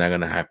trees. You're not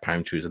gonna have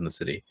pine trees in the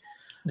city.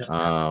 yeah.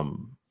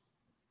 Um,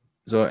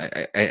 so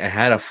I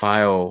had a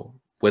file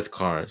with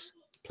cars,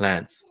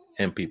 plants,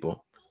 and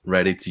people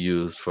ready to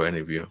use for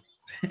interview.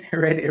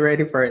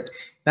 Ready for it.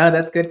 No,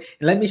 that's good.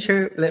 Let me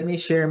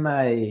share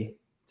my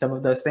some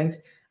of those things.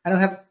 I don't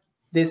have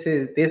these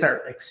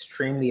are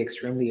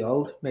extremely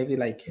old. Maybe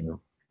like You know?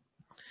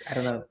 I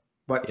don't know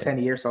what Yeah. 10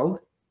 years old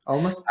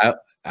almost.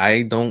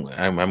 I don't.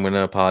 I'm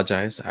gonna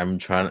apologize. I'm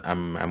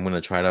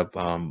gonna try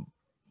to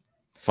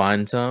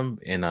find some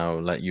and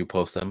I'll let you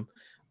post them.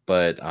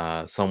 But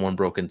someone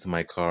broke into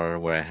my car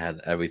where I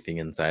had everything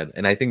inside,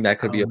 and I think that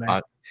could Oh be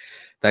man,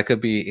 that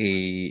could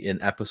be an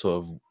episode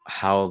of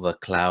how the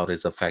cloud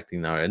is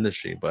affecting our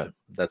industry. But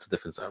that's a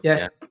different stuff. yeah.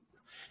 Yeah.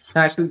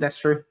 No, actually, that's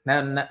true.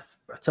 Now,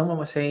 someone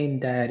was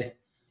saying that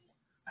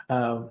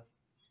um,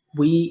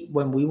 we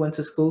when we went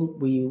to school,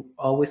 we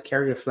always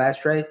carry a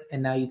flash drive,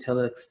 and now you tell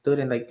a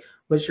student like,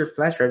 "What's your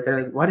flash drive?"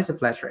 They're like, "What is a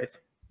flash drive?"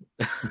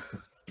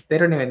 They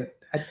don't even.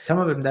 Some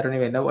of them they don't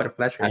even know what a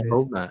flash I drive is.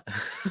 hope not.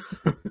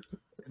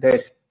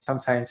 That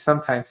sometimes.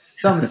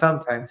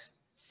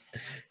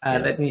 Yeah.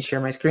 Let me share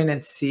my screen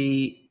and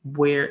see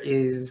where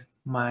is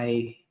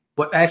my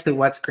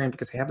what screen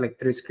because I have like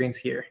three screens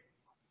here.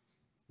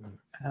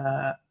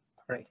 All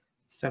right.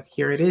 So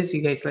here it is.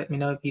 You guys let me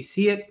know if you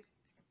see it.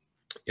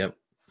 Yep. So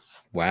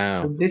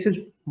Wow. this is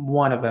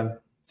one of them.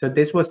 So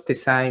this was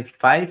design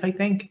 5, I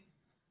think.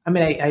 I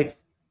mean, I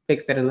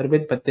fixed it a little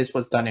bit, but this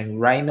was done in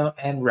Rhino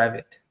and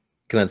Revit.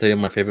 Can I tell you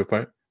my favorite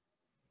part?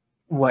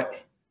 What?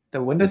 The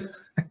It's windows?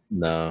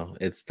 no,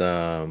 it's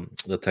the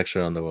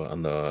texture on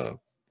the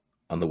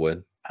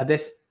wood.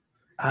 This?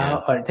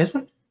 Yeah. Or this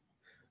one?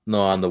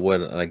 No, on the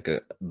wood, like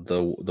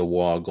the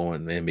wall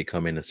going and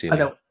becoming a Oh, ceiling.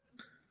 yeah,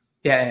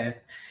 yeah.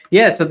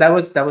 Yeah, so that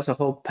was a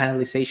whole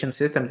panelization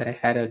system that I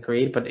had to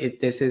create, but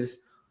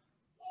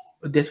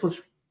this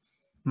was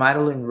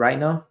modeled in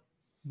Rhino,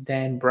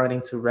 then brought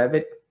into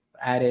Revit,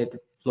 added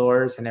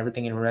floors and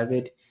everything in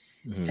Revit,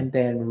 Mhm. and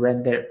then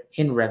render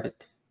in Revit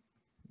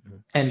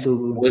Mhm. and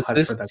do Was post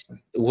this production.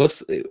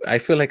 was I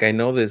feel like I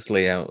know this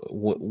layout.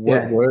 What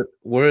Yeah,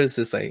 where is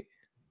this like?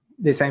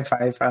 Design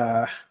 5.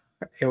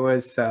 It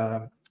was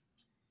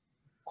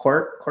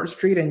Court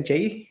Street and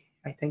J,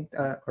 I think,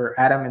 or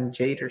Adam and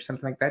Jade or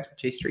something like that.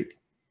 J Street.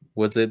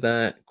 Was it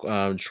that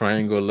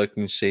triangle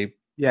looking shape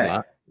Yeah,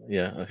 lot?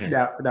 Yeah, okay.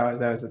 that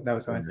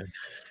was one. Yeah.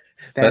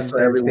 That's Then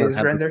why there's everyone this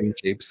had the render. same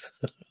shapes.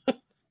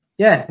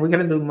 Yeah, we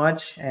couldn't do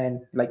much,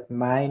 and like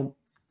mine.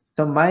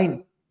 So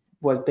mine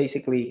was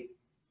basically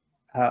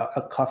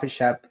a coffee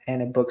shop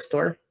and a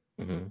bookstore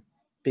Hmm.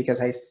 because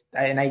I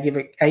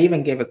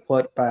even gave a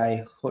quote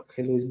by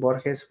Jorge Luis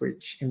Borges,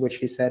 in which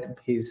he said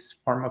his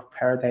form of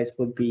paradise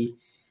would be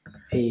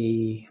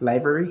a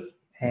library,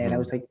 and I Hmm.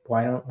 was like,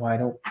 why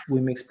don't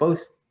we mix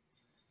both?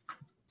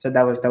 So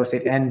that was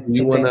it, and Do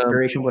you the wanna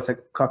inspiration was a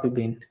coffee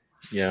bean.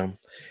 yeah.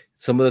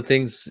 Some of the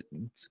things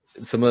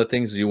some of the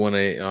things you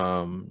wanna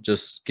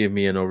just give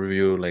me an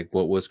overview, like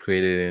what was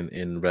created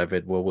in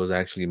Revit, what was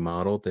actually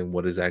modeled, and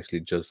what is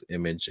actually just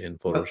image in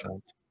Well,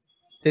 Photoshop.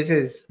 this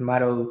is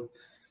model.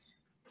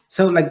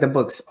 So like the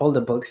books, all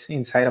the books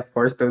inside, of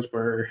course, those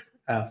were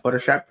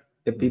Photoshop.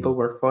 The Hmm. people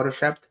were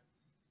Photoshopped.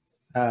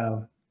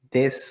 Uh,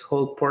 this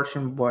whole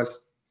portion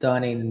was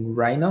done in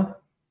Rhino.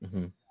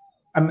 Hmm.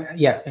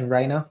 Yeah, in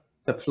Rhino.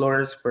 The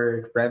floors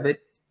were Revit.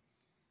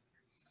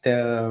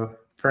 The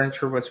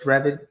furniture was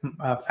Revit.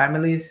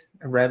 Families,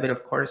 Revit,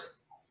 of course,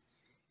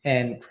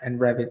 and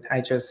Revit.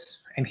 I just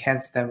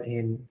enhanced them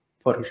in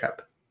Photoshop.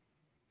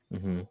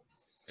 Hmm.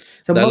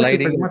 So The mostly, for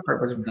the lighting, most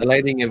part, was the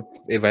lighting.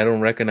 If I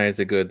don't recognize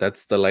it good,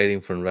 that's the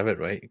lighting from Revit,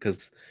 right?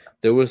 Because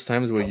there was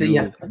times where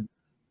yeah,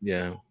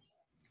 yeah,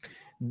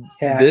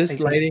 yeah. this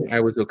lighting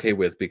I was okay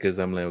with because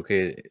I'm like,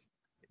 okay,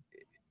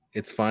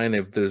 it's fine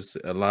if there's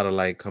a lot of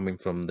light coming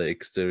from the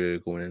exterior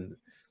going in.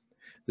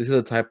 This is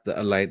the type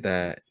of light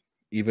that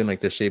even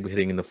like the shape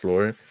hitting in the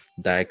floor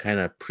that I kind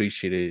of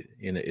appreciated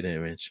in an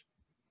image.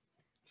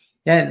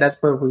 Yeah, and that's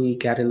where we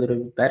got a little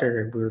bit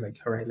better. And we were like,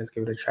 all right, let's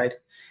give it a try.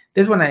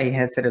 This one I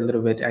had said a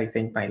little bit, I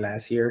think, my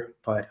last year,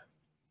 but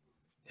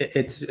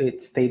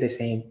it stayed the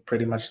same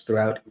pretty much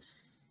throughout.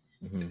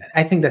 Hmm.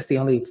 I think that's the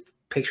only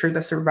picture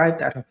that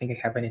survived. I don't think I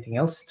have anything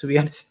else, to be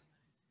honest.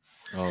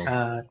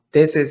 Oh.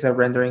 This is a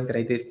rendering that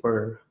I did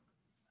for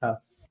a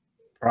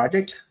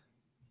project.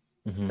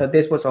 Hmm. So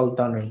this was all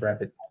done in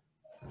Revit.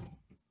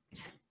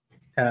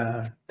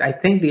 I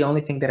think the only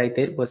thing that I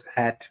did was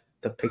add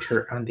the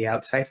picture on the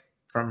outside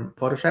from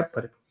Photoshop,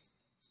 but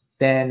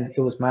then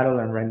it was model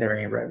and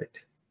rendering in Revit.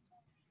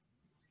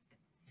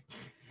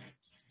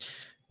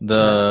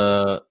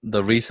 Uh,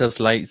 The recess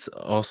lights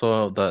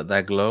also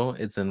that glow.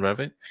 It's in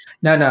Revit.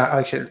 no,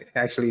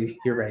 actually,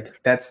 you're right.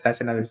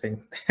 That's another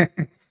thing.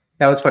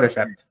 That was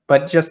Photoshop,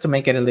 but just to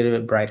make it a little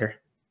bit brighter.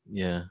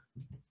 Yeah,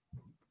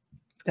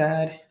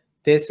 That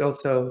this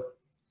also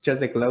just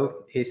the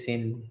glow is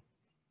in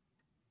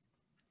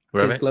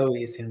this Revit. glow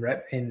is in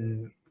Rev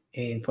in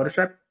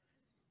Photoshop.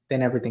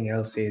 Then everything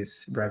else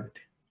is Revit.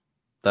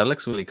 That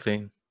looks really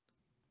clean.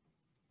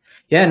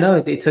 Yeah, no,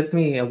 it took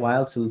me a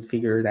while to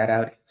figure that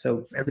out.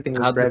 So everything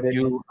was How did Revit.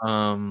 you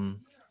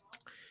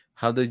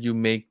how did you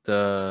make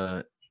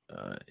the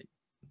uh,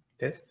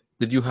 This,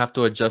 did you have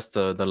to adjust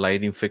the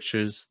lighting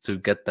fixtures to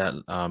get that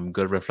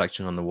good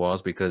reflection on the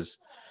walls? Because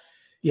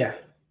yeah.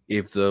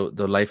 if the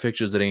light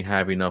fixtures didn't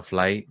have enough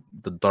light,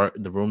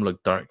 the room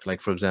looked dark. Like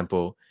for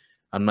example,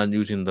 I'm not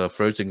using the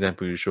first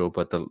example you showed,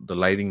 but the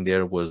lighting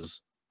there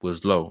was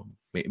low.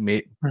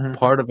 Mhm.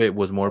 Part of it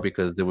was more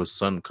because there was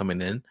sun coming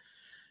in,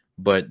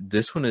 but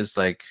this one is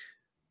like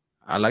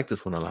I like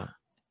this one a lot.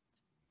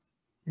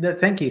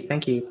 Thank you,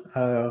 thank you.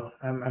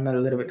 I'm a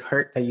little bit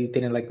hurt that you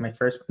didn't like my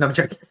first. No, I'm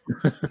joking.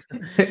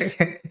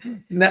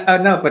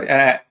 No, but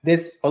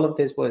this all of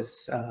this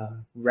was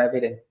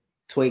Revit and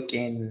Twig,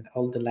 and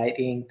all the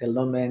lighting, the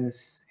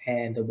lumens,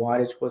 and the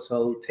wattage was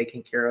all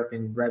taken care of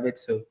in Revit.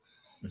 So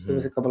it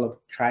was Hmm. a couple of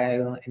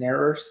trial and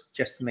errors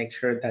just to make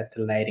sure that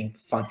the lighting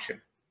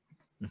functioned.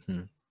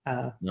 Hmm.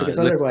 No, Because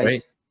it looks otherwise,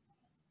 great.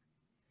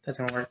 it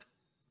doesn't work.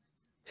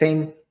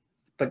 Same,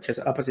 but just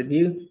opposite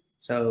view.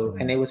 So,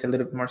 and Mhm. it was a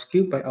little bit more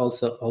skewed, but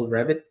also all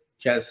Revit,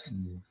 just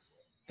Mhm.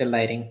 the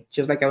lighting.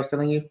 Just like I was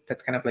telling you,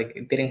 that's kind of like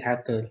it didn't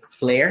have the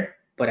flare,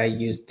 but I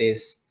used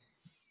this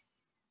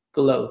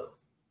glow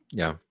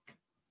Yeah.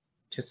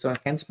 just so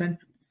enhancement.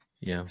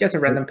 Yeah. Just a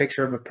random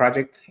picture of a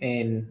project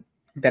in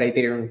that I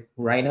did in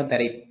Rhino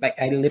that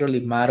I literally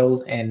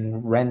modeled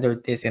and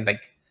rendered this in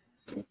like,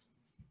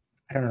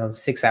 I don't know,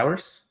 6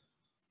 hours.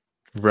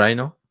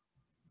 Rhino.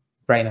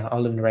 Rhino,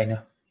 all in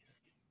Rhino.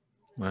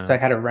 So I Wow.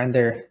 had to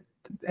render,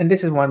 and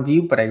this is one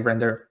view, but I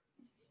render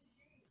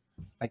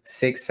like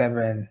 6,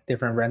 7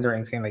 different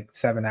renderings in like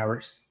 7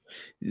 hours.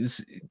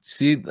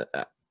 See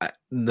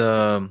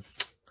the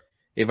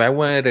if I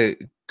wanted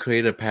to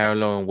create a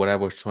parallel on what I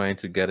was trying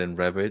to get in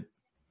Revit,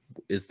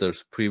 is the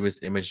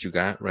previous image you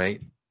got,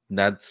 right?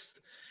 That's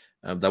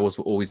that was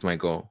always my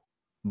goal.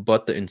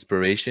 But the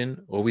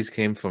inspiration always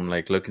came from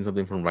like looking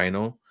something from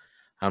Rhino.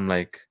 I'm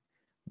like,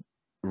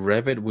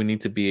 Revit, we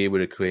need to be able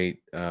to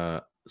create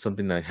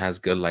something that has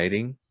good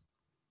lighting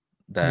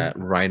that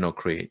Rhino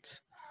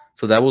creates.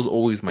 So that was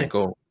always my Yeah.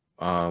 goal.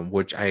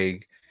 Which the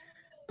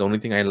only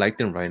thing I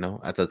liked in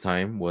Rhino at the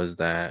time was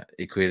that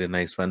it created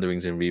nice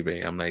renderings in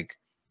Re-Ray. I'm like,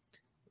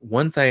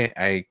 once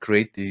I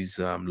create these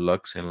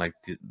looks and like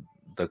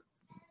the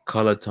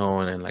color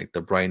tone and like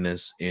the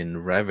brightness in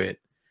Revit,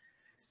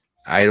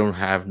 I don't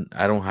have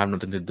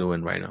nothing to do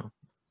in Rhino.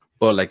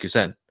 But like you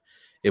said,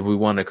 if we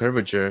want a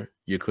curvature,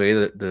 you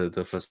create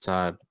the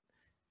facade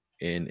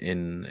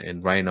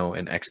in Rhino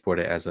and export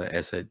it as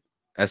a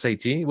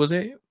SAT, was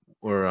it?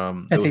 Or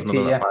there was SAT,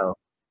 another yeah. file.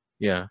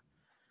 Yeah.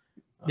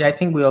 Yeah, I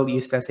think we all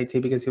used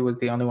SAT because it was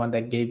the only one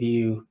that gave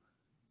you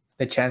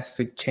the chance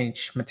to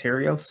change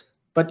materials.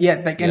 But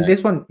yeah, like in Yeah.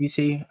 this one, you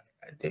see,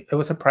 it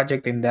was a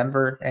project in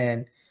Denver,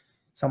 and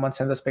someone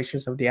sent us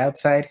pictures of the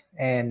outside,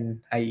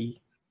 and I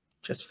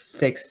just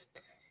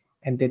fixed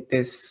and did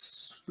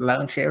this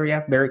lounge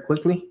area very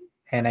quickly,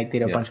 and I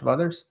did a Yeah. bunch of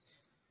others.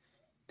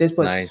 This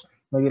Nice. was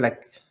maybe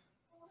like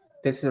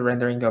this is a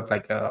rendering of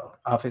like a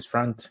office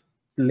front.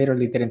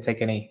 Literally didn't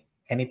take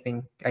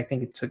anything. I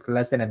think it took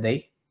less than a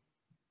day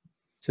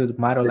to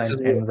model This is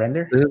and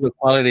render. this is the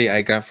quality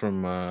I got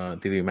from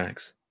DD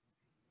Max.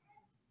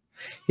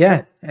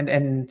 Yeah,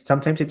 and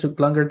sometimes it took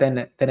longer than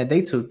a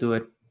day to do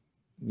it,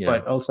 Yeah.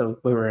 but also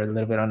we were a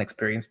little bit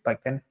unexperienced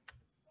back then.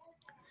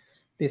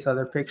 This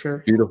other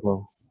picture,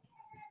 Beautiful.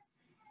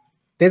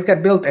 this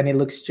got built and it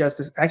looks just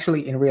as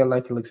actually in real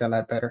life it looks a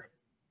lot better.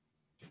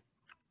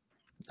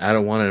 I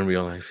don't want it in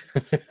real life.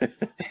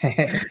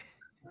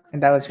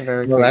 And that was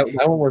very No, that, quick.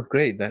 that one was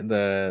great. That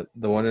the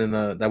one in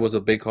the that was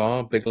a big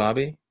hall, big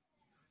lobby.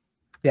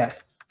 Yeah,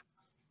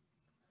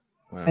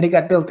 Wow. and it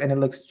got built and it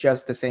looks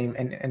just the same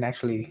and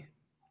actually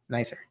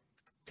nicer.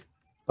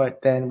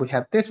 But then we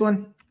have this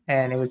one,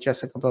 and it was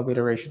just a couple of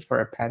iterations for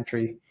a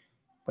pantry,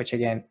 which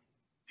again,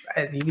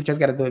 you just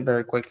got to do it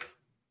very quick,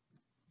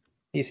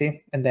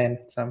 easy, and then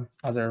some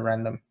other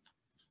random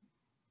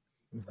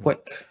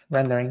quick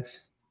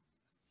renderings.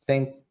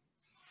 Same,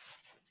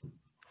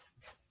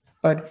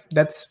 but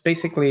that's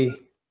basically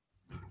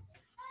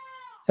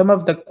some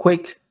of the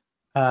quick,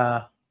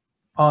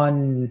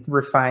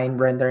 unrefined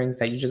renderings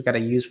that you just got to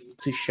use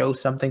to show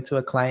something to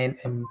a client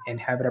and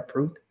have it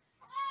approved,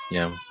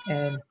 Yeah.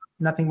 and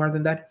nothing more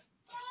than that.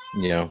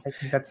 Yeah. I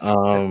think that's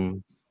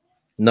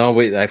No,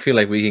 wait, I feel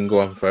like we can go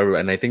on forever.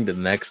 And I think the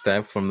next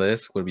step from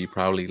this would be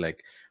probably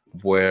like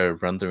where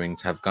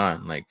renderings have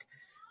gone. Like,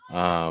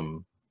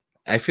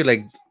 I feel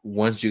like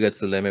once you get to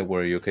the limit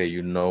where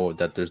you know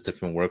that there's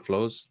different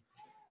workflows,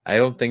 I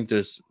don't think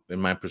there's, in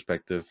my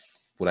perspective,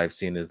 what I've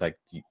seen is like,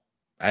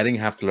 I didn't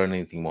have to learn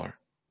anything more.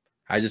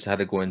 I just had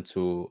to go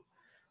into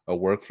a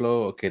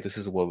workflow. Okay, this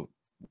is what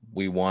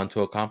we want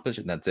to accomplish,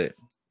 and that's it.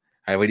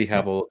 I already yeah,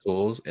 have all the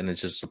tools, and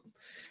it's just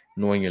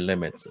knowing your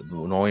limits,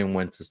 knowing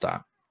when to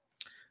stop.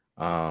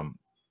 I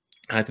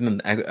think in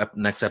the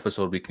next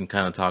episode we can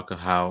kind of talk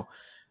how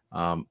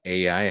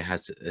AI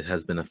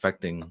has been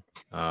affecting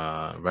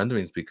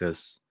renderings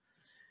because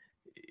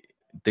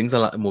things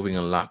are moving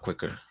a lot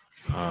quicker,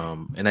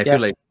 and I feel yeah,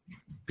 like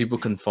people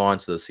can fall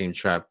into the same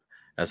trap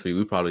as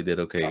we probably did.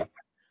 Okay,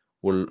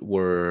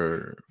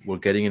 we're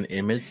getting an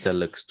image that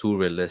looks too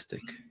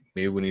realistic.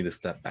 Maybe we need to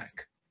step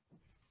back.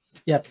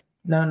 yeah.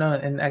 No,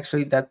 and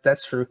actually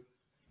that's true.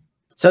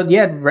 So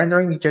yeah,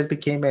 rendering just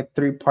became a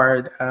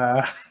three-part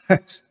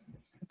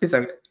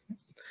episode.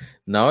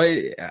 No,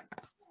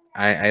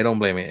 I don't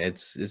blame it.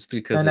 It's No,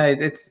 because no,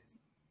 it is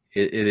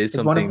it's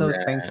one of something those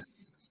that, things.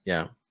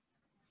 yeah.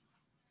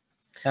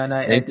 And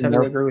I Anything totally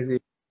else? agree with you.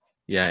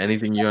 Yeah.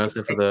 Anything you want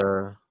to say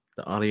for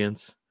the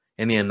audience?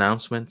 Any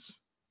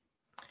announcements?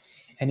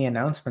 Any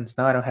announcements?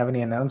 No, I don't have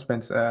any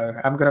announcements.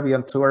 I'm gonna be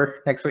on tour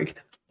next week.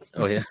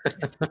 Oh yeah.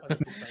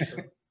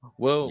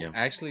 Well, Yeah.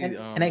 actually,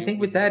 And I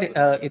think with that,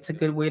 it's a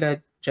good way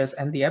to just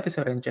end the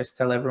episode and just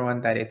tell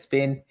everyone that it's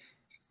been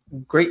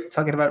great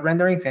talking about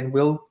renderings, and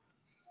we'll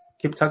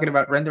keep talking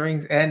about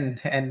renderings and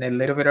a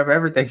little bit of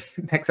everything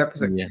next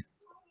episode. yeah,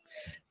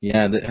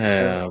 yeah.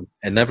 So,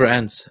 It never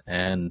ends,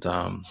 and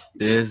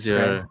this is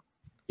right. your,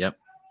 yep,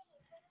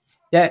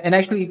 Yeah, and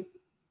actually,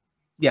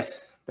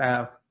 yes.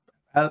 I'll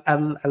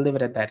leave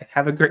it at that.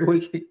 Have a great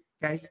week,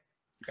 guys.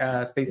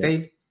 Stay yep.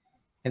 safe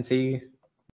and see you